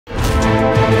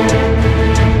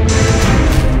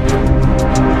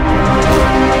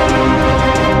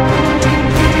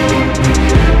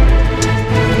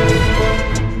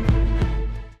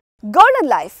Golden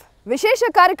life ವಿಶೇಷ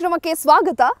ಕಾರ್ಯಕ್ರಮಕ್ಕೆ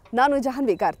ಸ್ವಾಗತ. ನಾನು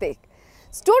Jahnavi Karthik.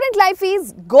 Student life is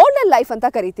golden life ಅಂತ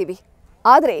ಕರಿತೀವಿ.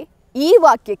 ಆದರೆ ಈ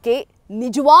ವಾಕ್ಯಕ್ಕೆ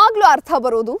ನಿಜವಾಗ್ಲೂ ಅರ್ಥ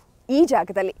ಬರೋದು ಈ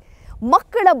ಜಾಗದಲ್ಲಿ.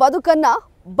 ಮಕ್ಕಳ ಬದುಕನ್ನು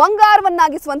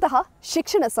ಬಂಗಾರವನ್ನಾಗಿಸುವಂತಹ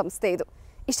ಶಿಕ್ಷಣ ಸಂಸ್ಥೆ ಇದು.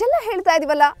 ಇಷ್ಟೆಲ್ಲ ಹೇಳ್ತಾ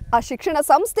ಇದೀವಲ್ಲ, ಆ ಶಿಕ್ಷಣ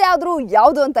ಸಂಸ್ಥೆ ಆದರೂ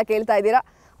ಯಾವುದು ಅಂತ ಕೇಳ್ತಾ ಇದ್ದೀರಾ?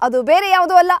 ಅದು ಬೇರೆ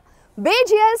ಯಾವುದೂ ಅಲ್ಲ,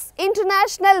 BGS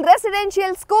international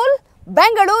residential school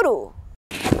Bengaluru.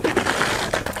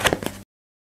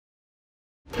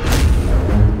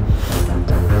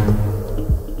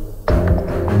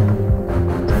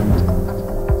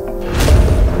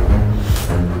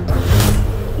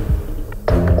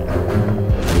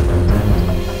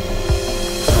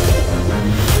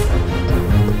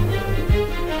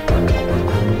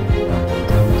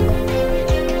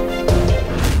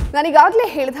 ನಾನೀಗಾಗಲೇ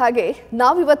ಹೇಳಿದ ಹಾಗೆ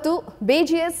ನಾವಿವತ್ತು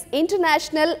BGS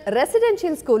ಇಂಟರ್ನ್ಯಾಷನಲ್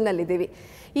ರೆಸಿಡೆನ್ಷಿಯಲ್ ಸ್ಕೂಲ್ನಲ್ಲಿದ್ದೀವಿ.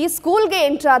 ಈ ಸ್ಕೂಲ್ಗೆ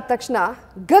ಎಂಟ್ರ್ ಆದ ತಕ್ಷಣ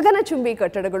ಗಗನಚುಂಬಿ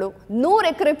ಕಟ್ಟಡಗಳು, 100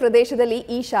 ಎಕರೆ ಪ್ರದೇಶದಲ್ಲಿ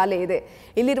ಈ ಶಾಲೆ ಇದೆ.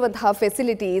 ಇಲ್ಲಿರುವಂತಹ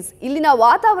ಫೆಸಿಲಿಟೀಸ್, ಇಲ್ಲಿನ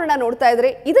ವಾತಾವರಣ ನೋಡ್ತಾ ಇದ್ರೆ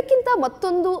ಇದಕ್ಕಿಂತ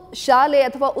ಮತ್ತೊಂದು ಶಾಲೆ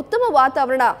ಅಥವಾ ಉತ್ತಮ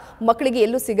ವಾತಾವರಣ ಮಕ್ಕಳಿಗೆ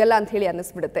ಎಲ್ಲೂ ಸಿಗಲ್ಲ ಅಂತ ಹೇಳಿ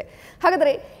ಅನ್ನಿಸ್ಬಿಡುತ್ತೆ.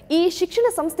 ಹಾಗಾದರೆ ಈ ಶಿಕ್ಷಣ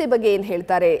ಸಂಸ್ಥೆ ಬಗ್ಗೆ ಏನು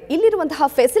ಹೇಳ್ತಾರೆ, ಇಲ್ಲಿರುವಂತಹ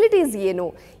ಫೆಸಿಲಿಟೀಸ್ ಏನು,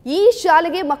 ಈ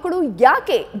ಶಾಲೆಗೆ ಮಕ್ಕಳು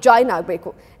ಯಾಕೆ ಜಾಯಿನ್ ಆಗಬೇಕು,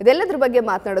 ಇದೆಲ್ಲದರ ಬಗ್ಗೆ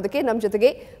ಮಾತನಾಡೋದಕ್ಕೆ ನಮ್ಮ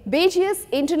ಜೊತೆಗೆ BGS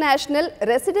ಇಂಟರ್ನ್ಯಾಷನಲ್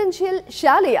ರೆಸಿಡೆನ್ಷಿಯಲ್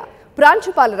ಶಾಲೆಯ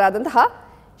ಪ್ರಾಂಶುಪಾಲರಾದಂತಹ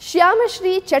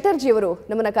ಶ್ರೀ ಚಟರ್ಜಿಯವರು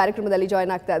ನಮ್ಮನ್ನ ಕಾರ್ಯಕ್ರಮದಲ್ಲಿ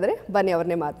ಜಾಯಿನ್ ಆಗ್ತಾ ಇದ್ದಾರೆ. ಬನ್ನಿ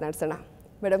ಅವ್ರನ್ನೇ ಮಾತನಾಡ್ಸೋಣ.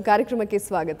 ಮೇಡಮ್, ಕಾರ್ಯಕ್ರಮಕ್ಕೆ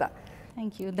ಸ್ವಾಗತ.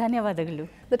 ಥ್ಯಾಂಕ್ ಯು, ಧನ್ಯವಾದಗಳು.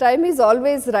 The time is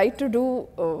always right to do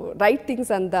right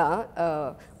things ಅಂತ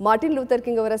ಮಾರ್ಟಿನ್ ಲೂಥರ್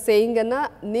ಕಿಂಗ್ ಅವರ ಸೇಯಿಂಗನ್ನು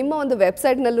ನಿಮ್ಮ ಒಂದು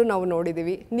ವೆಬ್ಸೈಟ್ನಲ್ಲೂ ನಾವು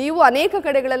ನೋಡಿದ್ದೀವಿ. ನೀವು ಅನೇಕ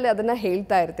ಕಡೆಗಳಲ್ಲಿ ಅದನ್ನು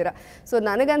ಹೇಳ್ತಾ ಇರ್ತೀರ. ಸೊ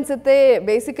ನನಗನ್ಸುತ್ತೆ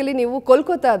ಬೇಸಿಕಲಿ ನೀವು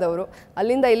ಕೋಲ್ಕತ್ತಾದವರು,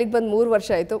 ಅಲ್ಲಿಂದ ಇಲ್ಲಿಗೆ ಬಂದು 3 ವರ್ಷ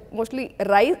ಆಯಿತು. ಮೋಸ್ಟ್ಲಿ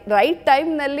ರೈಟ್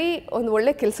ಟೈಮ್ನಲ್ಲಿ ಒಂದು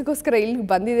ಒಳ್ಳೆ ಕೆಲಸಕ್ಕೋಸ್ಕರ ಇಲ್ಲಿಗೆ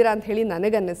ಬಂದಿದ್ದೀರಾ ಅಂತ ಹೇಳಿ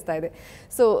ನನಗನ್ನಿಸ್ತಾ ಇದೆ.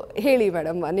 ಸೊ ಹೇಳಿ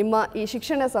ಮೇಡಮ್, ನಿಮ್ಮ ಈ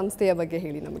ಶಿಕ್ಷಣ ಸಂಸ್ಥೆಯ ಬಗ್ಗೆ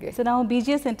ಹೇಳಿ ನಮಗೆ. ಸೊ ನಾವು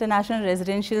BGS International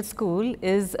Residential School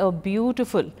is a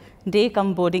beautiful day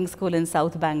come boarding school in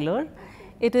South Bangalore.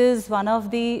 It is one of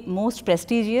the most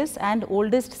prestigious and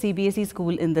oldest CBSE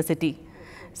school in the city.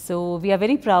 So we are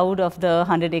very proud of the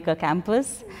 100-acre campus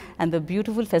and the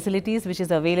beautiful facilities which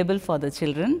is available for the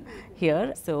children here.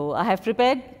 So I have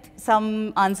prepared some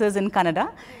answers in Kannada.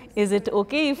 Is it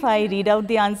okay if I read out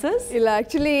the answers? ಇಲ್ಲ,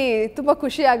 actually ತುಂಬ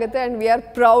ಖುಷಿ ಆಗುತ್ತೆ and we are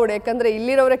proud. ಯಾಕಂದರೆ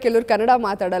ಇಲ್ಲಿರೋರ ಕೆಲವರು ಕನ್ನಡ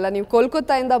ಮಾತಾಡಲ್ಲ. ನೀವು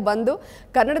ಕೋಲ್ಕತ್ತಾಯಿಂದ ಬಂದು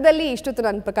ಕನ್ನಡದಲ್ಲಿ ಇಷ್ಟೊತ್ತು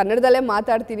ನಾನು ಕನ್ನಡದಲ್ಲೇ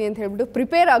ಮಾತಾಡ್ತೀನಿ ಅಂತ ಹೇಳ್ಬಿಟ್ಟು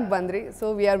ಪ್ರಿಪೇರ್ ಆಗಿ ಬಂದ್ರಿ.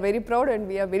 So we are very proud and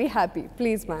we are very happy.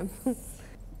 Please ma'am.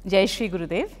 ಜೈ ಶ್ರೀ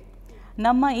ಗುರುದೇವ್.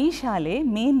 ನಮ್ಮ ಈ ಶಾಲೆ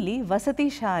ಮೇನ್ಲಿ ವಸತಿ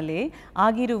ಶಾಲೆ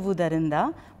ಆಗಿರುವುದರಿಂದ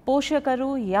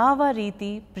ಪೋಷಕರು ಯಾವ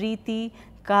ರೀತಿ ಪ್ರೀತಿ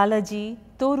ಕಾಳಜಿ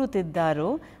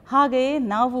ತೋರುತ್ತಿದ್ದಾರೋ ಹಾಗೆಯೇ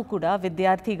ನಾವು ಕೂಡ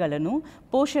ವಿದ್ಯಾರ್ಥಿಗಳನ್ನು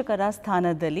ಪೋಷಕರ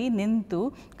ಸ್ಥಾನದಲ್ಲಿ ನಿಂತು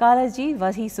ಕಾಳಜಿ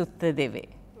ವಹಿಸುತ್ತಿದ್ದೇವೆ.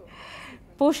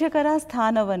 ಪೋಷಕರ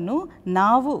ಸ್ಥಾನವನ್ನು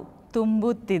ನಾವು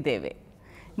ತುಂಬುತ್ತಿದ್ದೇವೆ.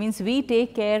 Means we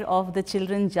take care of the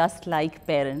children just like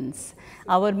parents.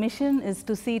 Our mission is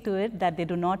to see to it that they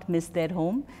do not miss their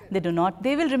home.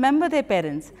 They will remember their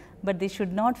parents, but they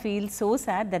should not feel so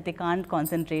sad that they can't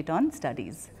concentrate on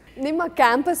studies. ನಿಮ್ಮ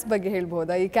campus ಬಗ್ಗೆ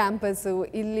ಹೇಳ್ಬೋದಾ? ಈ campus,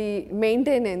 ಇಲ್ಲಿ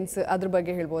maintenance, ಅದ್ರ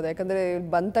ಬಗ್ಗೆ ಹೇಳ್ಬೋದಾ? ಯಾಕಂದರೆ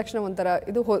ಬಂದ ತಕ್ಷಣ ಒಂಥರ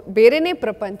ಇದು ಬೇರೆನೇ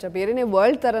ಪ್ರಪಂಚ, ಬೇರೆನೇ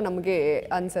ವರ್ಲ್ಡ್ ಥರ ನಮಗೆ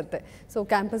ಅನಿಸುತ್ತೆ. ಸೊ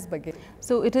ಕ್ಯಾಂಪಸ್ ಬಗ್ಗೆ.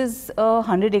 So it is a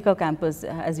 100-acre campus,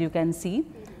 as you can see,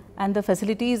 and the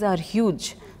facilities are huge.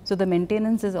 So the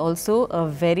maintenance is also a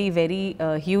very, very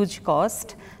huge cost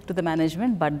to the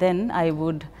management. But then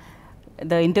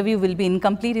the interview will be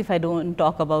incomplete if I don't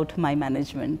talk about my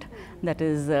management. That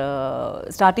is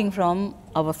starting from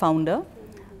our founder,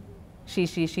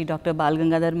 Shri Dr.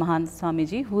 Balgangadhar Mahan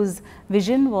Swamiji, whose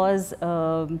vision was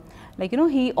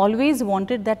he always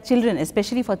wanted that children,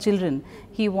 especially for children,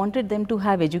 he wanted them to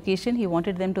have education, he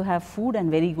wanted them to have food and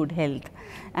very good health.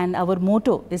 And our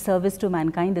motto is service to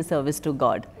mankind is service to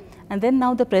God. And then now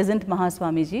the present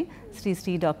Mahaswamiji,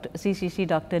 Shri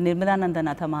Dr.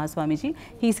 Nirmalananda Mahaswamiji,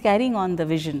 he is carrying on the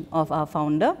vision of our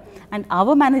founder, and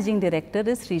our managing director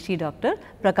is Shri Dr.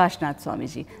 Prakashnath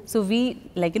Swamiji. So we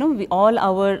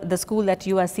the school that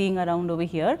you are seeing around over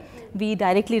here, we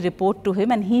directly report to him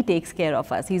and he takes care of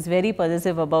us. He is very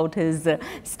possessive about his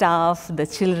staff, the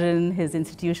children, his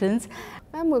institutions.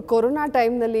 Ma'am, corona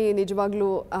ಟೈಮ್ನಲ್ಲಿ ನಿಜವಾಗ್ಲೂ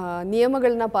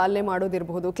ನಿಯಮಗಳನ್ನ ಪಾಲನೆ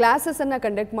ಮಾಡೋದಿರಬಹುದು, ಕ್ಲಾಸಸನ್ನು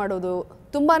conduct ಮಾಡೋದು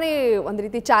ತುಂಬಾ ಒಂದು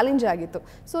ರೀತಿ challenge ಆಗಿತ್ತು.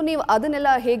 So ನೀವು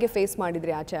ಅದನ್ನೆಲ್ಲ ಹೇಗೆ ಫೇಸ್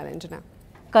ಮಾಡಿದ್ರಿ ಆ ಚಾಲೆಂಜ್ನ?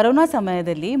 ಕರೋನಾ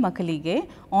ಸಮಯದಲ್ಲಿ ಮಕ್ಕಳಿಗೆ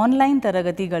ಆನ್ಲೈನ್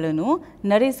ತರಗತಿಗಳನ್ನು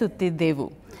ನಡೆಸುತ್ತಿದ್ದೆವು.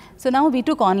 ಸೊ ನಾವು we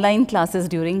took online classes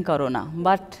during corona,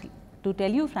 but to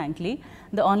tell you frankly,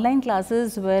 the online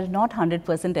classes were not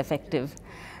 100% effective.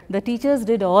 The teachers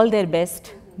did all their best,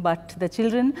 but the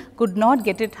children could not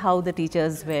get it how the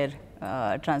teachers were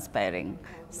transpiring.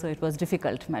 So it was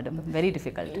difficult, madam, very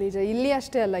difficult. ನಿಜ, ಇಲ್ಲಿ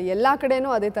ಅಷ್ಟೇ ಅಲ್ಲ, ಎಲ್ಲ ಕಡೆನೂ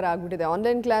ಅದೇ ಥರ ಆಗ್ಬಿಟ್ಟಿದೆ.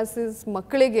 Online classes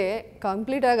ಮಕ್ಕಳಿಗೆ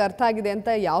ಕಂಪ್ಲೀಟಾಗಿ ಅರ್ಥ ಆಗಿದೆ ಅಂತ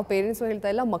ಯಾವ ಪೇರೆಂಟ್ಸು ಹೇಳ್ತಾ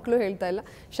ಇಲ್ಲ, ಮಕ್ಕಳು ಹೇಳ್ತಾ ಇಲ್ಲ.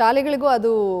 ಶಾಲೆಗಳಿಗೂ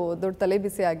ಅದು ದೊಡ್ಡ ತಲೆ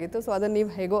ಬಿಸಿ ಆಗಿತ್ತು. ಸೊ ಅದನ್ನು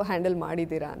ನೀವು ಹೇಗೋ ಹ್ಯಾಂಡಲ್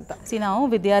ಮಾಡಿದ್ದೀರಾ ಅಂತ. ನಾವು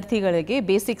ವಿದ್ಯಾರ್ಥಿಗಳಿಗೆ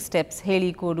ಬೇಸಿಕ್ ಸ್ಟೆಪ್ಸ್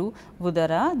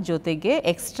ಹೇಳಿಕೊಡುವುದರ ಜೊತೆಗೆ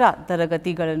ಎಕ್ಸ್ಟ್ರಾ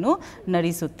ತರಗತಿಗಳನ್ನು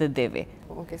ನಡೆಸುತ್ತಿದ್ದೇವೆ.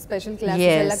 Okay, special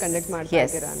classes ಎಲ್ಲ ಕಂಡಕ್ಟ್ ಮಾಡ್ತಾ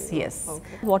ಇದ್ದೀರಾ? Yes.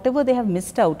 Whatever they have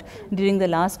missed out during the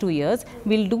last 2 years,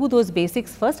 we'll do those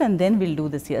basics first and then we'll do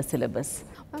this year's syllabus.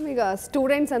 ಈಗ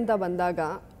ಸ್ಟೂಡೆಂಟ್ಸ್ ಅಂತ ಬಂದಾಗ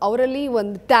ಅವರಲ್ಲಿ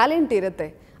ಒಂದು ಟ್ಯಾಲೆಂಟ್ ಇರುತ್ತೆ,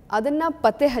 ಅದನ್ನು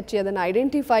ಪತ್ತೆ ಹಚ್ಚಿ ಅದನ್ನು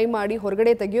ಐಡೆಂಟಿಫೈ ಮಾಡಿ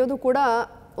ಹೊರಗಡೆ ತೆಗೆಯೋದು ಕೂಡ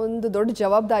ಒಂದು ದೊಡ್ಡ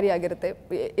ಜವಾಬ್ದಾರಿ ಆಗಿರುತ್ತೆ.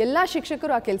 ಎಲ್ಲ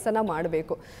ಶಿಕ್ಷಕರು ಆ ಕೆಲಸನ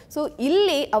ಮಾಡಬೇಕು. ಸೊ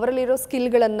ಇಲ್ಲಿ ಅವರಲ್ಲಿರೋ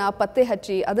ಸ್ಕಿಲ್ಗಳನ್ನು ಪತ್ತೆ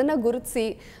ಹಚ್ಚಿ ಅದನ್ನು ಗುರುತಿಸಿ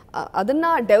ಅದನ್ನು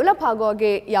ಡೆವಲಪ್ ಆಗೋ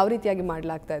ಹಾಗೆ ಯಾವ ರೀತಿಯಾಗಿ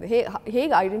ಮಾಡಲಾಗ್ತಾ ಇದೆ,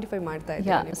 ಹೇಗೆ ಐಡೆಂಟಿಫೈ ಮಾಡ್ತಾ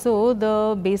ಇದ್ದಾರೆ? So the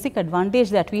basic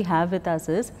advantage that we have with us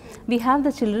is we have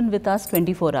the children with us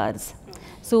 24 hours.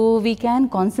 So we can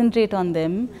concentrate on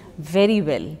them very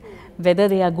well. Whether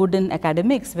they are good in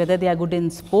academics, whether they are good in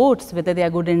sports, whether they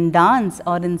are good in dance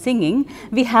or in singing,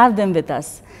 we have them with us.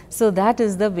 So that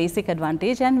is the basic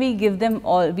advantage, and we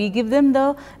give them the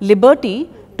liberty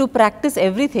to practice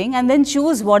everything and then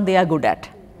choose what they are good at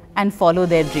and follow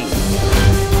their dreams.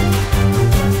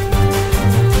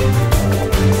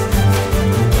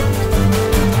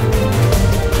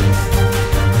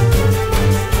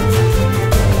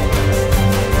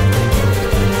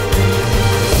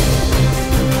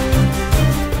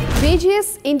 BGS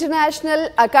international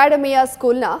ಅಕಾಡೆಮಿಯ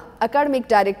ಸ್ಕೂಲ್ನ academic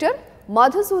director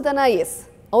Madhusudana S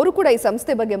ಅವರು ಕೂಡ ಈ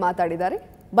ಸಂಸ್ಥೆ ಬಗ್ಗೆ ಮಾತಾಡಿದ್ದಾರೆ.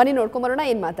 ಬನ್ನಿ ನೋಡ್ಕೊಂಬರೋಣ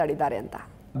ಏನು ಮಾತಾಡಿದ್ದಾರೆ ಅಂತ.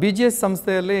 BGS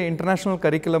ಸಂಸ್ಥೆಯಲ್ಲಿ ಇಂಟರ್ನ್ಯಾಷನಲ್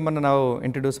ಕರಿಕ್ಯುಲಮನ್ನು ನಾವು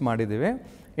ಇಂಟ್ರೊಡ್ಯೂಸ್ ಮಾಡಿದ್ದೀವಿ.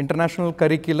 ಇಂಟರ್ನ್ಯಾಷನಲ್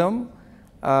ಕರಿಕ್ಯುಲಮ್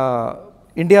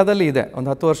ಇಂಡಿಯಾದಲ್ಲಿ ಇದೆ, ಒಂದು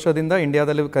 10 ವರ್ಷದಿಂದ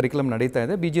ಇಂಡಿಯಾದಲ್ಲಿ ಕರಿಕ್ಯುಲಮ್ ನಡೀತಾ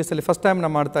ಇದೆ. BGSಲ್ಲಿ ಫಸ್ಟ್ ಟೈಮ್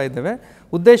ನಾವು ಮಾಡ್ತಾ ಇದ್ದೇವೆ.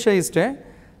 ಉದ್ದೇಶ ಇಷ್ಟೇ,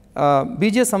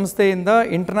 BGS ಸಂಸ್ಥೆಯಿಂದ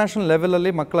ಇಂಟರ್ನ್ಯಾಷನಲ್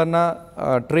ಲೆವೆಲಲ್ಲಿ ಮಕ್ಕಳನ್ನು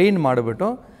ಟ್ರೈನ್ ಮಾಡಿಬಿಟ್ಟು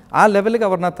ಆ ಲೆವೆಲ್ಗೆ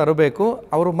ಅವ್ರನ್ನ ತರಬೇಕು.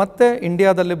 ಅವರು ಮತ್ತೆ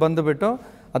ಇಂಡಿಯಾದಲ್ಲಿ ಬಂದುಬಿಟ್ಟು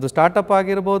ಅದು ಸ್ಟಾರ್ಟಪ್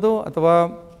ಆಗಿರ್ಬೋದು ಅಥವಾ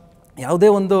ಯಾವುದೇ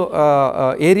ಒಂದು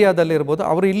ಏರಿಯಾದಲ್ಲಿರ್ಬೋದು,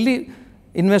 ಅವರು ಇಲ್ಲಿ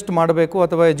ಇನ್ವೆಸ್ಟ್ ಮಾಡಬೇಕು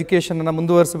ಅಥವಾ ಎಜುಕೇಷನನ್ನು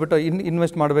ಮುಂದುವರಿಸಿಬಿಟ್ಟು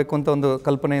ಇನ್ವೆಸ್ಟ್ ಮಾಡಬೇಕು ಅಂತ ಒಂದು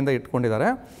ಕಲ್ಪನೆಯಿಂದ ಇಟ್ಕೊಂಡಿದ್ದಾರೆ.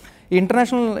 ಈ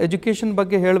ಇಂಟರ್ನ್ಯಾಷನಲ್ ಎಜುಕೇಷನ್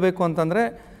ಬಗ್ಗೆ ಹೇಳಬೇಕು ಅಂತಂದರೆ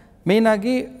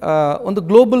ಮೇಯ್ನಾಗಿ ಒಂದು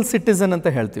ಗ್ಲೋಬಲ್ ಸಿಟಿಸನ್ ಅಂತ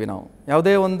ಹೇಳ್ತೀವಿ ನಾವು.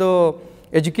 ಯಾವುದೇ ಒಂದು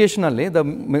ಎಜುಕೇಷನಲ್ಲಿ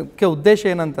ಮುಖ್ಯ ಉದ್ದೇಶ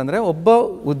ಏನಂತಂದರೆ ಒಬ್ಬ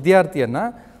ವಿದ್ಯಾರ್ಥಿಯನ್ನು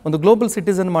ಒಂದು ಗ್ಲೋಬಲ್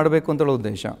ಸಿಟಿಸನ್ ಮಾಡಬೇಕು ಅಂತೇಳೋ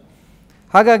ಉದ್ದೇಶ.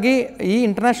 ಹಾಗಾಗಿ ಈ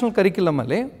ಇಂಟರ್ನ್ಯಾಷನಲ್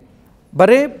ಕರಿಕ್ಯುಲಮಲ್ಲಿ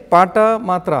ಬರೀ ಪಾಠ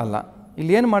ಮಾತ್ರ ಅಲ್ಲ,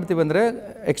 ಇಲ್ಲಿ ಏನು ಮಾಡ್ತೀವಿ ಅಂದರೆ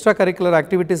ಎಕ್ಸ್ಟ್ರಾ ಕರಿಕ್ಯುಲರ್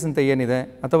ಆ್ಯಕ್ಟಿವಿಟೀಸ್ ಅಂತ ಏನಿದೆ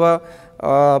ಅಥವಾ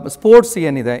ಸ್ಪೋರ್ಟ್ಸ್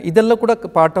ಏನಿದೆ ಇದೆಲ್ಲ ಕೂಡ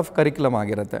ಪಾರ್ಟ್ ಆಫ್ ಕರಿಕ್ಯುಲಮ್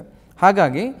ಆಗಿರುತ್ತೆ.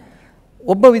 ಹಾಗಾಗಿ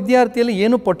ಒಬ್ಬ ವಿದ್ಯಾರ್ಥಿಯಲ್ಲಿ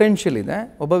ಏನು ಪೊಟೆನ್ಷಿಯಲ್ ಇದೆ,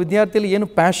 ಒಬ್ಬ ವಿದ್ಯಾರ್ಥಿಯಲ್ಲಿ ಏನು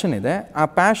ಪ್ಯಾಷನ್ ಇದೆ, ಆ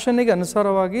ಪ್ಯಾಷನ್ನಿಗೆ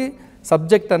ಅನುಸಾರವಾಗಿ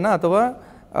ಸಬ್ಜೆಕ್ಟನ್ನು ಅಥವಾ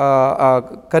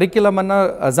ಕರಿಕ್ಯುಲಮನ್ನು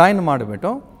ಅಸೈನ್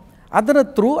ಮಾಡಿಬಿಟ್ಟು ಅದರ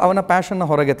ಥ್ರೂ ಅವನ ಪ್ಯಾಷನ್ನ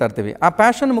ಹೊರಗೆ ತರ್ತೀವಿ. ಆ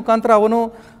ಪ್ಯಾಷನ್ ಮುಖಾಂತರ ಅವನು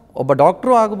ಒಬ್ಬ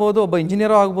ಡಾಕ್ಟ್ರು ಆಗ್ಬೋದು, ಒಬ್ಬ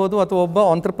ಇಂಜಿನಿಯರು ಆಗ್ಬೋದು ಅಥವಾ ಒಬ್ಬ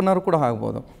ಆಂಟ್ರಪ್ರನರ್ ಕೂಡ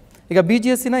ಆಗ್ಬೋದು. ಈಗ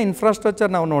BGSನ ಇನ್ಫ್ರಾಸ್ಟ್ರಕ್ಚರ್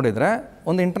ನಾವು ನೋಡಿದರೆ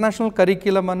ಒಂದು ಇಂಟರ್ನ್ಯಾಷನಲ್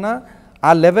ಕರಿಕ್ಯುಲಮನ್ನು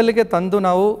ಆ ಲೆವೆಲ್ಗೆ ತಂದು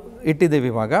ನಾವು ಇಟ್ಟಿದ್ದೀವಿ.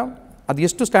 ಇವಾಗ ಅದು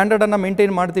ಎಷ್ಟು ಸ್ಟ್ಯಾಂಡರ್ಡನ್ನು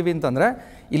ಮೇಂಟೈನ್ ಮಾಡ್ತೀವಿ ಅಂತಂದರೆ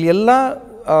ಇಲ್ಲಿ ಎಲ್ಲ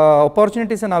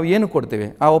ಅಪಾರ್ಚುನಿಟೀಸ್ ನಾವು ಏನು ಕೊಡ್ತೀವಿ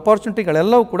ಆ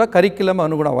ಅಪಾರ್ಚುನಿಟಿಗಳೆಲ್ಲವೂ ಕೂಡ ಕರಿಕ್ಯುಲಮ್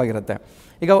ಅನುಗುಣವಾಗಿರುತ್ತೆ.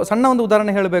 ಈಗ ಸಣ್ಣ ಒಂದು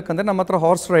ಉದಾಹರಣೆ ಹೇಳಬೇಕಂದ್ರೆ ನಮ್ಮ ಹತ್ರ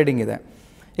ಹಾರ್ಸ್ ರೈಡಿಂಗ್ ಇದೆ.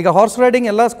 ಈಗ ಹಾರ್ಸ್ ರೈಡಿಂಗ್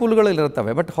ಎಲ್ಲ ಸ್ಕೂಲ್ಗಳಲ್ಲಿ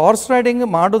ಇರ್ತವೆ, ಬಟ್ ಹಾರ್ಸ್ ರೈಡಿಂಗ್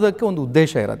ಮಾಡೋದಕ್ಕೆ ಒಂದು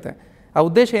ಉದ್ದೇಶ ಇರುತ್ತೆ. ಆ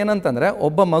ಉದ್ದೇಶ ಏನಂತಂದರೆ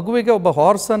ಒಬ್ಬ ಮಗುವಿಗೆ ಒಬ್ಬ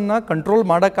ಹಾರ್ಸನ್ನು ಕಂಟ್ರೋಲ್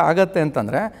ಮಾಡೋಕ್ಕಾಗತ್ತೆ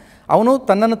ಅಂತಂದರೆ ಅವನು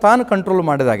ತನ್ನನ್ನು ತಾನು ಕಂಟ್ರೋಲ್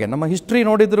ಮಾಡಿದಾಗೆ. ನಮ್ಮ ಹಿಸ್ಟ್ರಿ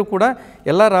ನೋಡಿದರೂ ಕೂಡ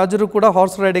ಎಲ್ಲ ರಾಜರು ಕೂಡ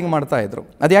ಹಾರ್ಸ್ ರೈಡಿಂಗ್ ಮಾಡ್ತಾಯಿದ್ರು.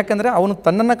 ಅದು ಯಾಕೆಂದರೆ ಅವನು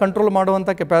ತನ್ನನ್ನು ಕಂಟ್ರೋಲ್ ಮಾಡುವಂಥ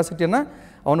ಕೆಪಾಸಿಟಿಯನ್ನು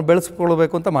ಅವನು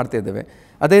ಬೆಳೆಸ್ಕೊಳ್ಬೇಕು ಅಂತ ಮಾಡ್ತಿದ್ದೇವೆ.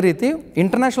 ಅದೇ ರೀತಿ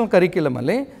ಇಂಟರ್ನ್ಯಾಷನಲ್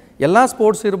ಕರಿಕ್ಯುಲಮಲ್ಲಿ ಎಲ್ಲ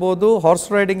ಸ್ಪೋರ್ಟ್ಸ್ ಇರ್ಬೋದು, ಹಾರ್ಸ್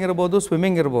ರೈಡಿಂಗ್ ಇರ್ಬೋದು,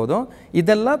 ಸ್ವಿಮ್ಮಿಂಗ್ ಇರ್ಬೋದು,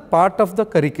 ಇದೆಲ್ಲ ಪಾರ್ಟ್ ಆಫ್ ದ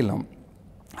ಕರಿಕ್ಯುಲಮ್.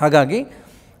 ಹಾಗಾಗಿ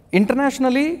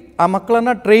ಇಂಟರ್ನ್ಯಾಷನಲಿ ಆ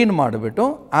ಮಕ್ಕಳನ್ನು ಟ್ರೈನ್ ಮಾಡಿಬಿಟ್ಟು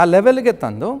ಆ ಲೆವೆಲ್ಗೆ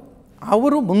ತಂದು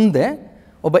ಅವರು ಮುಂದೆ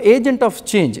ಒಬ್ಬ agent of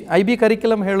change, IB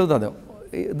curriculum ಹೇಳೋದು ಅದು,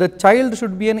 the child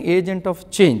should be an agent of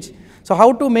change. So how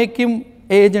to make him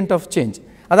agent of change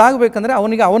ಅದಾಗಬೇಕಂದ್ರೆ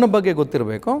ಅವನಿಗೆ ಅವನ ಬಗ್ಗೆ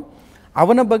ಗೊತ್ತಿರಬೇಕು,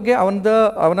 ಅವನ ಬಗ್ಗೆ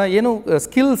ಅವನ ಏನು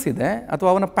ಸ್ಕಿಲ್ಸ್ ಇದೆ ಅಥವಾ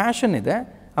ಅವನ ಪ್ಯಾಷನ್ ಇದೆ,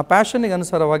 ಆ ಪ್ಯಾಷನ್ನಿಗೆ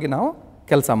ಅನುಸಾರವಾಗಿ ನಾವು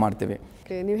ಕೆಲಸ ಮಾಡ್ತೀವಿ.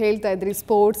 ನೀವು ಹೇಳ್ತಾ ಇದ್ರಿ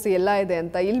ಸ್ಪೋರ್ಟ್ಸ್ ಎಲ್ಲ ಇದೆ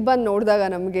ಅಂತ. ಇಲ್ಲಿ ಬಂದು ನೋಡಿದಾಗ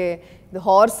ನಮಗೆ ಇದು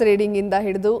ಹಾರ್ಸ್ ರೈಡಿಂಗಿಂದ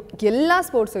ಹಿಡಿದು ಎಲ್ಲ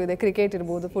ಸ್ಪೋರ್ಟ್ಸು ಇದೆ, ಕ್ರಿಕೆಟ್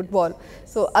ಇರ್ಬೋದು, ಫುಟ್ಬಾಲ್.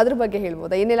 ಸೊ ಅದ್ರ ಬಗ್ಗೆ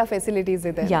ಹೇಳ್ಬೋದಾ, ಏನೆಲ್ಲ ಫೆಸಿಲಿಟೀಸ್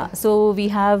ಇದೆ? So we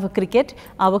have cricket.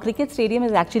 Hour cricket stadium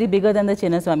is actually bigger Dhan the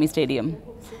Chinnaswamy stadium.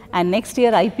 And next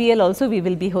year IPL also we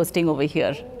will be hosting over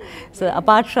here. So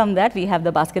apart from that we have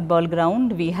the basketball ground,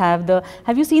 we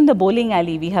have you seen the bowling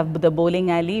alley? We have the bowling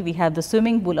alley, we have the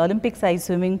swimming pool, Olympic size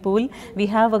swimming pool, we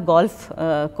have a golf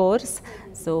course.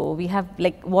 So we have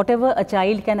like whatever a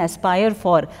child can aspire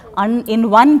for in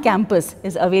one campus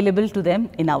is available to them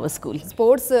in our school.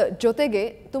 Sports ಜೊತೆಗೆ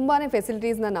ತುಂಬಾನೇ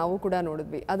facilities ನಾವು ಕೂಡ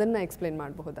ನೋಡಿದ್ವಿ, ಅದನ್ನ explain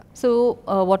ಮಾಡಬಹುದಾ? So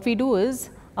what we do is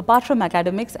Apart from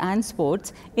academics and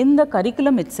sports, in the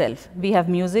curriculum itself, we have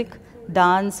music,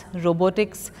 dance,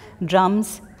 robotics,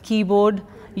 drums, keyboard,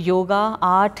 yoga,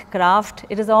 art, craft.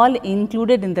 It is all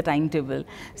included in the timetable.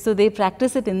 So they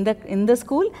practice it in the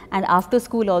school, and after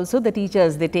school also the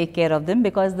teachers, they take care of them,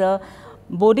 because the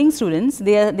boarding students,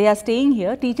 they are staying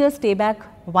here. Teachers stay back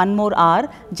 1 more hour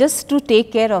just to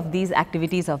take care of these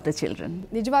activities of the children.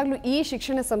 ನಿಜವಾಗ್ಲೂ ಈ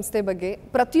ಶಿಕ್ಷಣ ಸಂಸ್ಥೆ ಬಗ್ಗೆ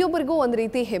ಪ್ರತಿಯೊಬ್ಬರಿಗೂ ಒಂದು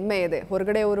ರೀತಿ ಹೆಮ್ಮೆ ಇದೆ.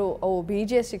 ಹೊರಗಡೆಯವರು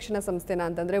BGS ಶಿಕ್ಷಣ ಸಂಸ್ಥೆನ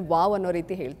ಅಂತಂದ್ರೆ ವಾವ್ ಅನ್ನೋ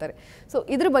ರೀತಿ ಹೇಳ್ತಾರೆ. ಸೊ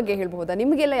ಇದ್ರ ಬಗ್ಗೆ ಹೇಳ್ಬಹುದಾ?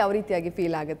 ನಿಮಗೆಲ್ಲ ಯಾವ ರೀತಿಯಾಗಿ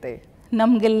ಫೀಲ್ ಆಗುತ್ತೆ?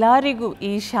 ನಮಗೆಲ್ಲರಿಗೂ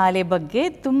ಈ ಶಾಲೆ ಬಗ್ಗೆ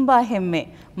ತುಂಬ ಹೆಮ್ಮೆ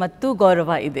ಮತ್ತು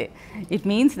ಗೌರವ ಇದೆ. It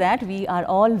means that we are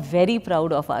all very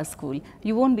proud of our school.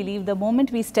 You won't believe the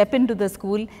moment V step in to the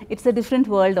school, it's a different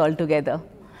world all together.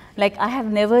 Like I have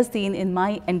never seen in my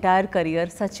entire career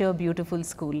such a beautiful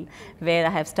school where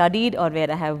I have studied or where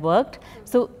I have worked.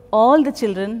 So all the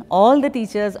children, all the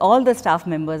teachers, all the staff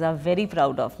members are very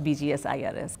proud of BGS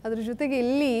IRS. ಅದರ ಜೊತೆಗೆ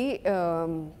ಇಲ್ಲಿ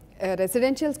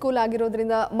residential school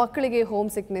ಆಗಿರೋದ್ರಿಂದ ಮಕ್ಕಳಿಗೆ home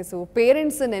sickness,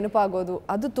 parents ನೆನಪಾಗೋದು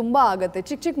ಅದು ತುಂಬ ಆಗುತ್ತೆ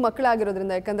ಚಿಕ್ಕ ಚಿಕ್ಕ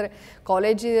ಮಕ್ಕಳಾಗಿರೋದ್ರಿಂದ. ಯಾಕಂದರೆ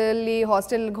ಕಾಲೇಜಲ್ಲಿ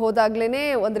ಹಾಸ್ಟೆಲ್ಗೆ ಹೋದಾಗ್ಲೇ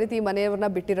ಒಂದು ರೀತಿ ಮನೆಯವ್ರನ್ನ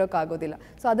ಬಿಟ್ಟಿರೋಕ್ಕಾಗೋದಿಲ್ಲ.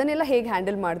 ಸೊ ಅದನ್ನೆಲ್ಲ ಹೇಗೆ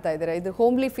ಹ್ಯಾಂಡಲ್ ಮಾಡ್ತಾ ಇದ್ದೀರಾ? ಇದು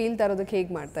ಹೋಮ್ಲಿ ಫೀಲ್ ತರೋದಕ್ಕೆ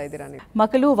ಹೇಗೆ ಮಾಡ್ತಾ ಇದ್ದೀರಾ ನೀವು?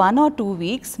 ಮಕ್ಕಳು 1 or 2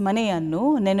 weeks ಮನೆಯನ್ನು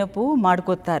ನೆನಪು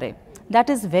ಮಾಡ್ಕೋತಾರೆ.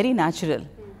 That is very natural.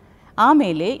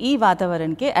 ಆಮೇಲೆ ಈ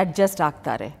ವಾತಾವರಣಕ್ಕೆ ಅಡ್ಜಸ್ಟ್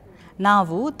ಆಗ್ತಾರೆ.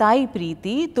 ನಾವು ತಾಯಿ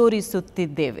ಪ್ರೀತಿ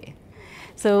ತೋರಿಸುತ್ತಿದ್ದೇವೆ.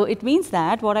 So it means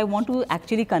that what I want to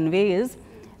actually convey is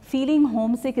feeling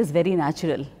homesick is very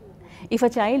natural. If a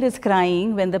child is crying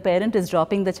when the parent is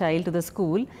dropping the child to the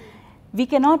school, we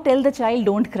cannot tell the child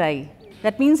don't cry.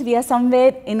 That means we are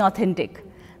somewhere inauthentic.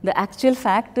 The actual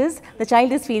fact is the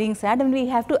child is feeling sad and we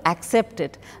have to accept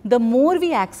it. The more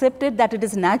we accept it that it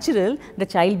is natural, the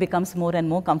child becomes more and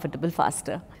more comfortable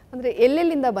faster. ಅಂದರೆ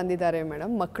ಎಲ್ಲೆಲ್ಲಿಂದ ಬಂದಿದ್ದಾರೆ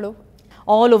madam ಮಕ್ಕಳು?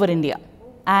 All over India.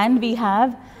 And we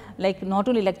have like not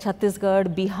only like Chhattisgarh,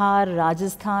 Bihar,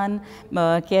 Rajasthan,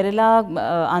 Kerala,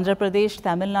 Andhra Pradesh,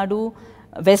 Tamil Nadu,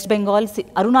 West Bengal,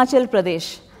 Arunachal Pradesh,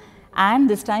 and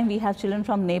this time we have children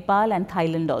from Nepal and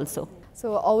Thailand also. So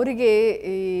ಅವರಿಗೆ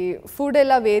ಈ food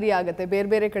ಎಲ್ಲ very ಆಗುತ್ತೆ ಬೇರೆ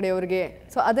ಬೇರೆ ಕಡೆಯವ್ರಿಗೆ.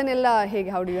 So ಅದನ್ನೆಲ್ಲ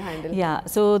ಹೇಗೆ, how do you handle? Yeah,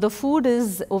 so the food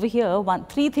is over here,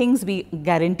 3 things we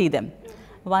guarantee them.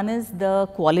 One is the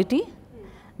quality,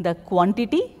 the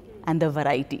quantity and the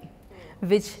variety,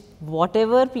 which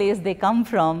whatever place they come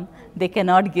from, they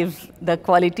cannot give the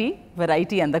quality,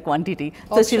 variety and the quantity. So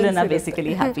options children are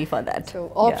basically happy for that. So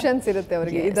options irutte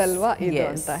avrige idalva idu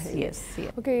anta ಹೇಳಿ. Yes.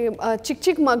 Okay,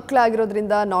 ಚಿಕ್ಕ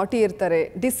ಮಕ್ಕಳಾಗಿರೋದ್ರಿಂದ ನಾಟಿ ಇರ್ತಾರೆ.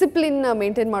 Discipline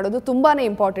maintain ಮಾಡೋದು ತುಂಬಾನೇ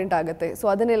important ಆಗುತ್ತೆ. So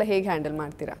ಅದನ್ನೆಲ್ಲ ಹೇಗೆ handle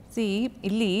ಮಾಡ್ತೀರಾ? See,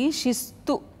 ಇಲ್ಲಿ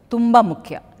ಶಿಸ್ತು ತುಂಬ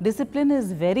ಮುಖ್ಯ. Discipline is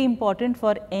very important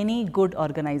for any good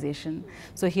organization.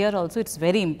 So here also it's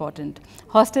very important.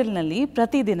 ಹಾಸ್ಟೆಲ್ನಲ್ಲಿ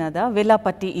ಪ್ರತಿದಿನದ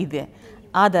ವೇಳಾಪಟ್ಟಿ ಇದೆ.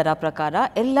 ಅದರ ಪ್ರಕಾರ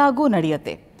ಎಲ್ಲಾಗೂ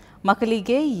ನಡೆಯುತ್ತೆ.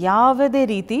 ಮಕ್ಕಳಿಗೆ ಯಾವುದೇ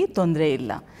ರೀತಿ ತೊಂದರೆ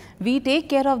ಇಲ್ಲ. We take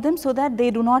care of them so that they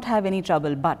do not have any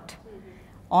trouble. But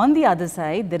on the other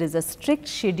side, there is a strict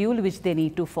schedule which they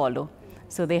need to follow.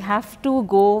 So they have to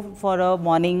go for a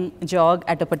morning jog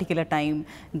at a particular time,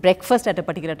 breakfast at a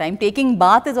particular time, taking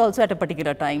bath is also at a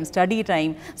particular time, study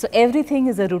time. So everything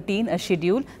is a routine, a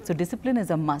schedule. So discipline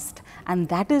is a must. And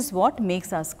that is what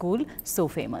makes our school so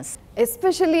famous.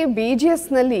 Especially BGS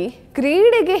ನಲ್ಲಿ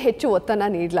ಕ್ರೀಡೆಗೆ ಹೆಚ್ಚು ಒತ್ತನ್ನು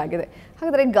ನೀಡಲಾಗಿದೆ.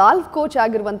 ಹಾಗಾದರೆ golf coach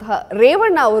ಆಗಿರುವಂತಹ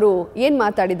ರೇವಣ್ಣ ಅವರು ಏನು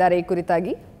ಮಾತಾಡಿದ್ದಾರೆ ಈ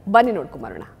ಕುರಿತಾಗಿ ಬನ್ನಿ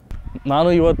ನೋಡ್ಕೊಂಬರೋಣ. ನಾನು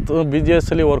ಇವತ್ತು BGS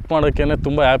ಅಲ್ಲಿ ವರ್ಕ್ ಮಾಡೋಕ್ಕೇ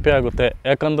ತುಂಬ ಹ್ಯಾಪಿ ಆಗುತ್ತೆ.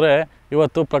 ಯಾಕಂದರೆ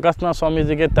ಇವತ್ತು ಪ್ರಕಾಶ್ನಾಥ್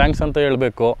ಸ್ವಾಮೀಜಿಗೆ ಥ್ಯಾಂಕ್ಸ್ ಅಂತ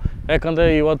ಹೇಳಬೇಕು. ಯಾಕಂದರೆ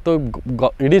ಇವತ್ತು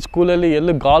ಇಡೀ ಸ್ಕೂಲಲ್ಲಿ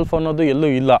ಎಲ್ಲೂ ಗಾಲ್ಫ್ ಅನ್ನೋದು ಎಲ್ಲೂ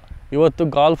ಇಲ್ಲ. ಇವತ್ತು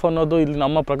ಗಾಲ್ಫ್ ಅನ್ನೋದು ಇಲ್ಲಿ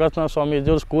ನಮ್ಮ ಪ್ರಕಾಶ್ನಾಥ್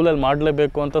ಸ್ವಾಮೀಜಿಯವರು ಸ್ಕೂಲಲ್ಲಿ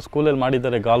ಮಾಡಲೇಬೇಕು ಅಂತ ಸ್ಕೂಲಲ್ಲಿ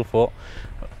ಮಾಡಿದ್ದಾರೆ ಗಾಲ್ಫು.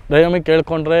 ದಯಮಾಡಿ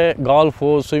ಕೇಳ್ಕೊಂಡ್ರೆ ಗಾಲ್ಫು,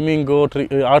 swimming,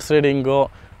 horse riding,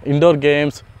 indoor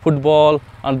games, football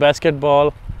and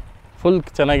basketball full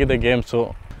ಚೆನ್ನಾಗಿದೆ ಗೇಮ್ಸು.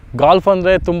 ಗಾಲ್ಫ್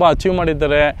ಅಂದರೆ ತುಂಬ ಅಚೀವ್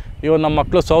ಮಾಡಿದ್ದಾರೆ. ಇವಾಗ ನಮ್ಮ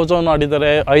ಮಕ್ಕಳು ಸೌಜನ್ ಆಡಿದ್ದಾರೆ,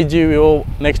 IGU,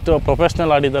 ನೆಕ್ಸ್ಟ್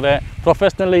ಪ್ರೊಫೆಷ್ನಲ್ ಆಡಿದ್ದಾರೆ.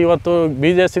 ಪ್ರೊಫೆಷ್ನಲ್ಲಿ ಇವತ್ತು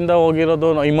BGSಯಿಂದ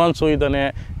ಹೋಗಿರೋದು ಹಿಮಾನ್ಸು ಇದ್ದಾನೆ.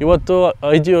 ಇವತ್ತು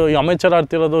IGU ಅಮೆಚರ್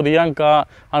ಆಡ್ತಿರೋದು ರಿಯಾಂಕಾ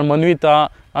ಆ್ಯಂಡ್ ಮನ್ವಿತಾ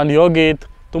ಆ್ಯಂಡ್ ಯೋಗಿತ್.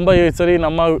 ತುಂಬ ಈ ಸರಿ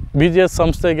ನಮ್ಮ BGS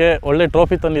ಸಂಸ್ಥೆಗೆ ಒಳ್ಳೆ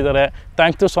ಟ್ರೋಫಿ ತಂದಿದ್ದಾರೆ.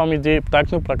 Thanks to Swamiji,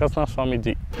 thanks to Prakashnath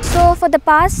Swamiji. So for the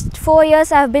past 4 years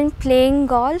I have been playing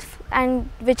golf, and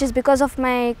which is because of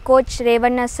my coach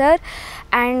Revanna sir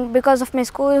and because of my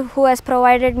school who has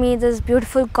provided me this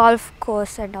beautiful golf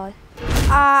course and all.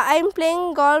 I'm playing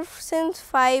golf since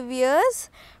 5 years.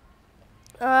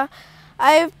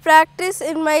 I practice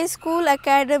in my school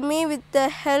academy with the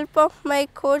help of my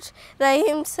coach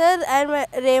Rahim sir and my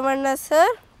Revanna sir.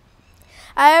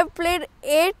 I have played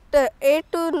 8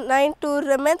 to 9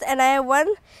 tournaments and I have won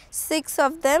 6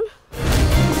 of them.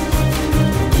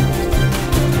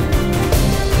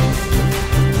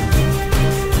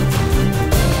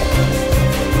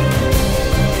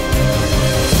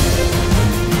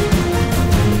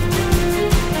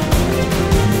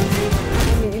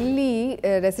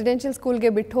 Residential ಸ್ಕೂಲ್ಗೆ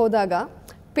ಬಿಟ್ಟು ಹೋದಾಗ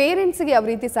ಪೇರೆಂಟ್ಸ್ಗೆ ಯಾವ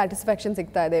ರೀತಿ satisfaction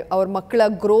ಸಿಗ್ತಾ ಇದೆ, ಅವ್ರ ಮಕ್ಕಳ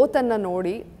ಗ್ರೋತನ್ನು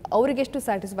ನೋಡಿ ಅವರಿಗೆಷ್ಟು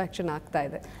ಸ್ಯಾಟಿಸ್ಫ್ಯಾಕ್ಷನ್ ಆಗ್ತಾ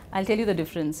ಇದೆ? I'll tell you the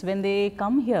difference. When they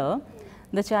come here,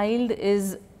 the child is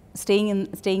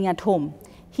staying at home.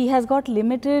 He has got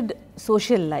limited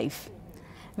social life.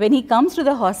 When he comes to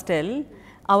the hostel,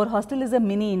 our hostel is a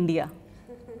mini India.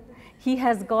 He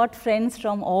has got friends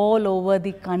from all over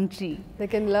the country. They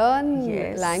can learn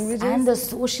languages. And the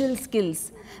social skills.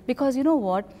 Because you know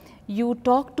what? You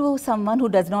talk to someone who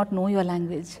does not know your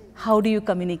language. How do you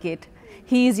communicate?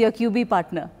 He is your QB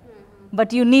partner, but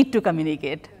you need to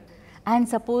communicate. And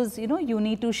suppose, you know, you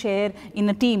need to share in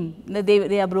a team.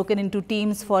 They are broken into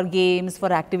teams for games, for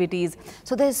activities.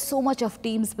 So there's so much of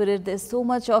team spirit. There's so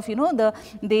much of, you know,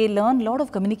 they learn a lot of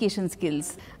communication skills.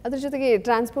 ಅದರ ಜೊತೆಗೆ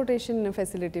transportation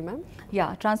facility ma'am?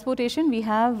 Yeah, transportation, we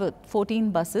have 14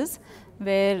 buses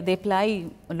where they fly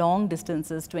long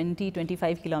distances,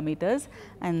 20-25 kilometers,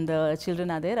 and the children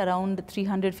are there. Around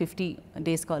 350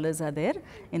 day scholars are there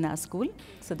in our school,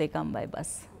 so they come by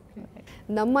bus.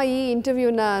 ನಮ್ಮ ಈ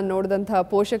ಇಂಟರ್ವ್ಯೂನ ನೋಡಿದಂತಹ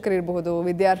ಪೋಷಕರಿರಬಹುದು,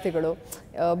 ವಿದ್ಯಾರ್ಥಿಗಳು,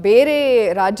 ಬೇರೆ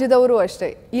ರಾಜ್ಯದವರು ಅಷ್ಟೇ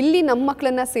ಇಲ್ಲಿ ನಮ್ಮ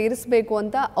ಮಕ್ಕಳನ್ನ ಸೇರಿಸಬೇಕು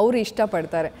ಅಂತ ಅವರು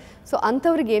ಇಷ್ಟಪಡ್ತಾರೆ. ಸೊ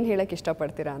ಅಂಥವ್ರಿಗೆ ಏನು ಹೇಳಕ್ಕೆ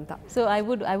ಇಷ್ಟಪಡ್ತೀರಾ ಅಂತ? So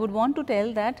I would want to tell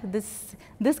that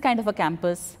this kind of a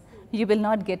campus you will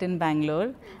not get in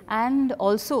Bangalore, and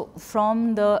also from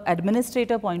the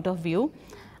administrator point of view,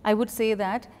 I would say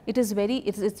that it is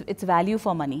it's value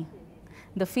for money.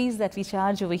 The fees that we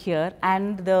charge over here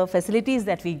and the facilities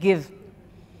that we give,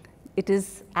 it is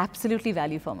absolutely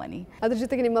value for money. ಅದ್ರ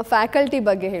ಜೊತೆಗೆ ನಿಮ್ಮ faculty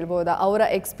ಬಗ್ಗೆ ಹೇಳ್ಬೋದಾ? ಅವರ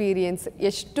experience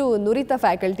ಎಷ್ಟು ನುರಿತ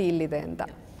faculty ಇಲ್ಲಿದೆ ಅಂತ?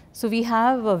 So we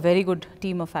have a very good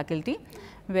team of faculty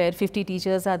where 50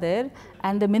 teachers are there,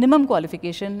 and the minimum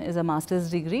qualification is a master's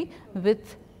degree with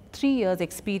 3 years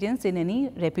experience in any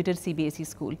reputed CBSE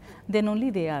school. Then only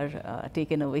they are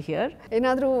taken over here.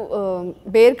 ಏನಾದರೂ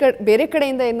ಬೇರೆ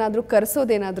ಕಡೆಯಿಂದ ಏನಾದರೂ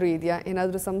ಕರೆಸೋದೇನಾದರೂ ಇದೆಯಾ?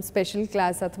 ಏನಾದರೂ some special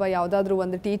class ಅಥವಾ ಯಾವುದಾದ್ರೂ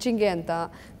ಒಂದು ಟೀಚಿಂಗ್ಗೆ ಅಂತ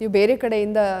ನೀವು ಬೇರೆ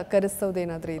ಕಡೆಯಿಂದ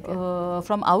ಕರೆಸೋದೇನಾದರೂ ಇದೆಯಾ?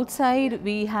 From outside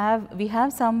we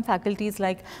have some faculties,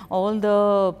 like all the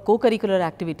co-curricular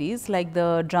activities, like the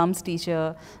drums teacher,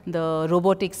 the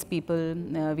robotics people.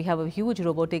 We have a huge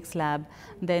robotics lab,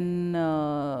 then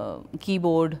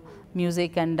keyboard,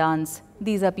 music and dance.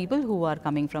 These are people who are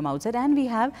coming from outside, and we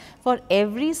have for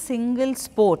every single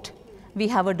sport we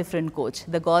have a different coach.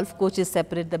 The golf coach is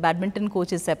separate, the badminton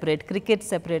coach is separate, cricket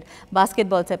separate,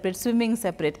 basketball separate, swimming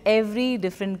separate. Every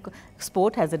different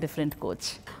sport has a different coach.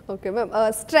 Okay ma'am,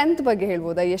 strength ಬಗ್ಗೆ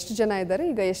ಹೇಳ್ಬೋದಾ? ಎಷ್ಟು ಜನ ಇದ್ದಾರೆ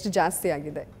ಈಗ, ಎಷ್ಟು ಜಾಸ್ತಿ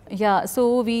ಆಗಿದೆ? Yeah, so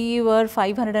we were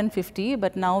 550,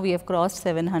 but now we have crossed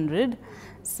 700.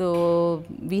 So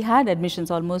we had admissions,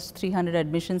 almost 300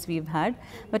 admissions we've had,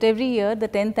 but every year the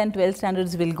 10th and 12th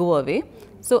standards will go away.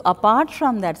 So apart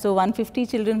from that, so 150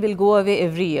 children will go away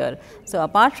every year. So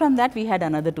apart from that, we had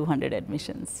another 200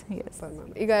 admissions. Yes.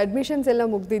 ಈಗ admissions ಎಲ್ಲ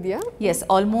ಮುಗ್ದಿದೆಯಾ? Yes,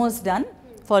 almost done.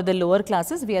 For the lower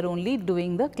classes, we are only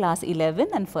doing the class 11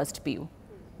 and first PU.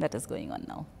 That is going on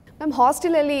now. Ma'am,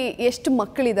 ಹಾಸ್ಟೆಲಲ್ಲಿ ಎಷ್ಟು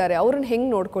ಮಕ್ಕಳಿದ್ದಾರೆ, ಅವ್ರನ್ನ ಹೆಂಗೆ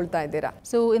ನೋಡ್ಕೊಳ್ತಾ ಇದ್ದೀರಾ?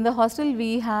 So in the hostel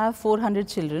we have 400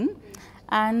 children,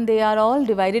 and they are all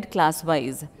divided class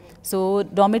wise. So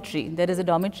dormitory, there is a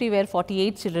dormitory where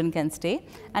 48 children can stay,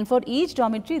 and for each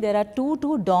dormitory there are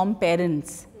two dorm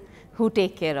parents who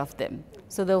take care of them.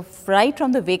 So right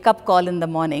from the wake up call in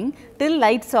the morning till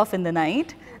lights off in the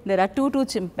night, there are two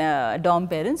dorm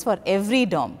parents for every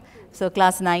dorm. So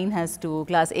class 9 has 2,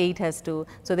 class 8 has 2,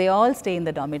 so they all stay in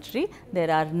the dormitory.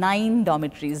 There are 9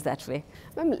 dormitories that way.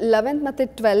 Ma'am, 11th ಮತ್ತು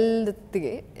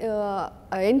 12thಗೆ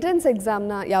entrance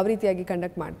ಎಕ್ಸಾಮ್ನ ಯಾವ ರೀತಿಯಾಗಿ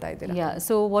conduct ಮಾಡ್ತಾ ಇದ್ದೀರಾ? Yeah,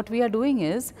 so what we are doing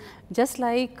is, just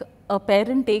like a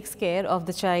parent takes care of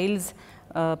the child's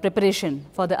preparation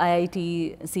for the IIT,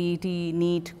 CET,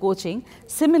 NEET coaching,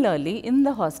 similarly in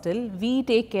the hostel we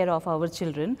take care of our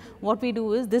children. What we do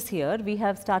is, this year we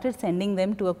have started sending them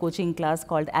to a coaching class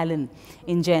called Allen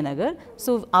in Nagar.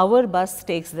 So our bus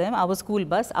takes them, our school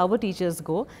bus, our teachers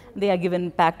go, they are given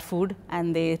packed food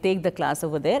and they take the class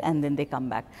over there and then they come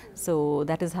back. So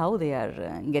that is how they are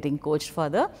getting coached for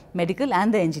the medical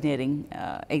and the engineering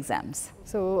exams.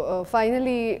 So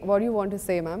finally, what do you want to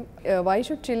say, ma'am? Why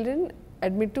should children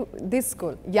admit to this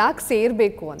school? ಯಾಕೆ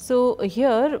ಸೇರಬೇಕು ಅಂತ? So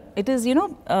here it is, you know,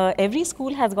 every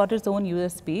school has got its own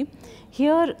USP.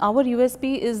 Here our USP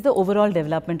is the overall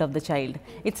development of the child.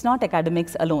 It's not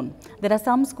academics alone. There are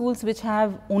some schools which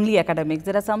have only academics.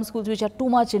 There are some schools which are too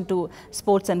much into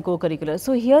sports and co-curricular.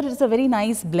 So here it's a very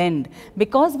nice blend.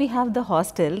 Because we have the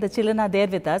hostel, the children are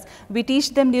there with us. We teach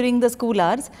them during the school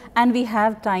hours, and we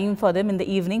have time for them in the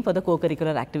evening for the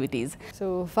co-curricular activities. So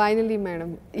finally,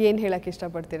 madam, ಏನು ಹೇಳಕ್ಕೆ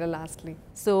ಇಷ್ಟಪಡ್ತೀರಾ lastly?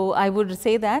 So I would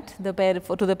say that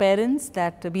to the parents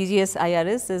that BGS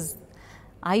IRS is,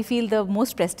 I feel, the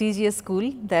most prestigious school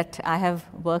that I have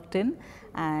worked in,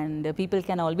 and people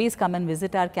can always come and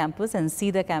visit our campus and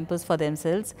see the campus for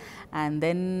themselves, and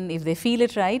then if they feel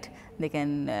it right, they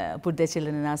can put their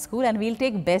children in our school and we'll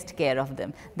take best care of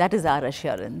them. That is our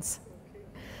assurance.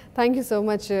 Thank you so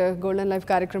much. Golden life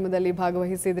ಕಾರ್ಯಕ್ರಮದಲ್ಲಿ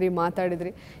ಭಾಗವಹಿಸಿದ್ರಿ,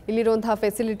 ಮಾತಾಡಿದ್ರಿ. ಇಲ್ಲಿರುವಂತಹ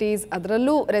facilities,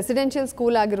 ಅದರಲ್ಲೂ residential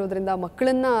school ಆಗಿರೋದ್ರಿಂದ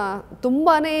ಮಕ್ಕಳನ್ನು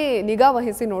ತುಂಬಾ ನಿಗಾ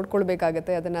ವಹಿಸಿ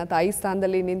ನೋಡ್ಕೊಳ್ಬೇಕಾಗತ್ತೆ. ಅದನ್ನು ತಾಯಿ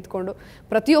ಸ್ಥಾನದಲ್ಲಿ ನಿಂತ್ಕೊಂಡು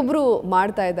ಪ್ರತಿಯೊಬ್ಬರು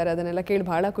ಮಾಡ್ತಾ ಇದ್ದಾರೆ. ಅದನ್ನೆಲ್ಲ ಕೇಳಿ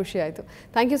ಭಾಳ ಖುಷಿ ಆಯಿತು.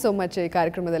 ಥ್ಯಾಂಕ್ ಯು ಸೋ ಮಚ್ ಈ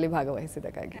ಕಾರ್ಯಕ್ರಮದಲ್ಲಿ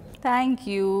ಭಾಗವಹಿಸಿದ್ದಕ್ಕಾಗಿ. Thank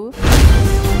you.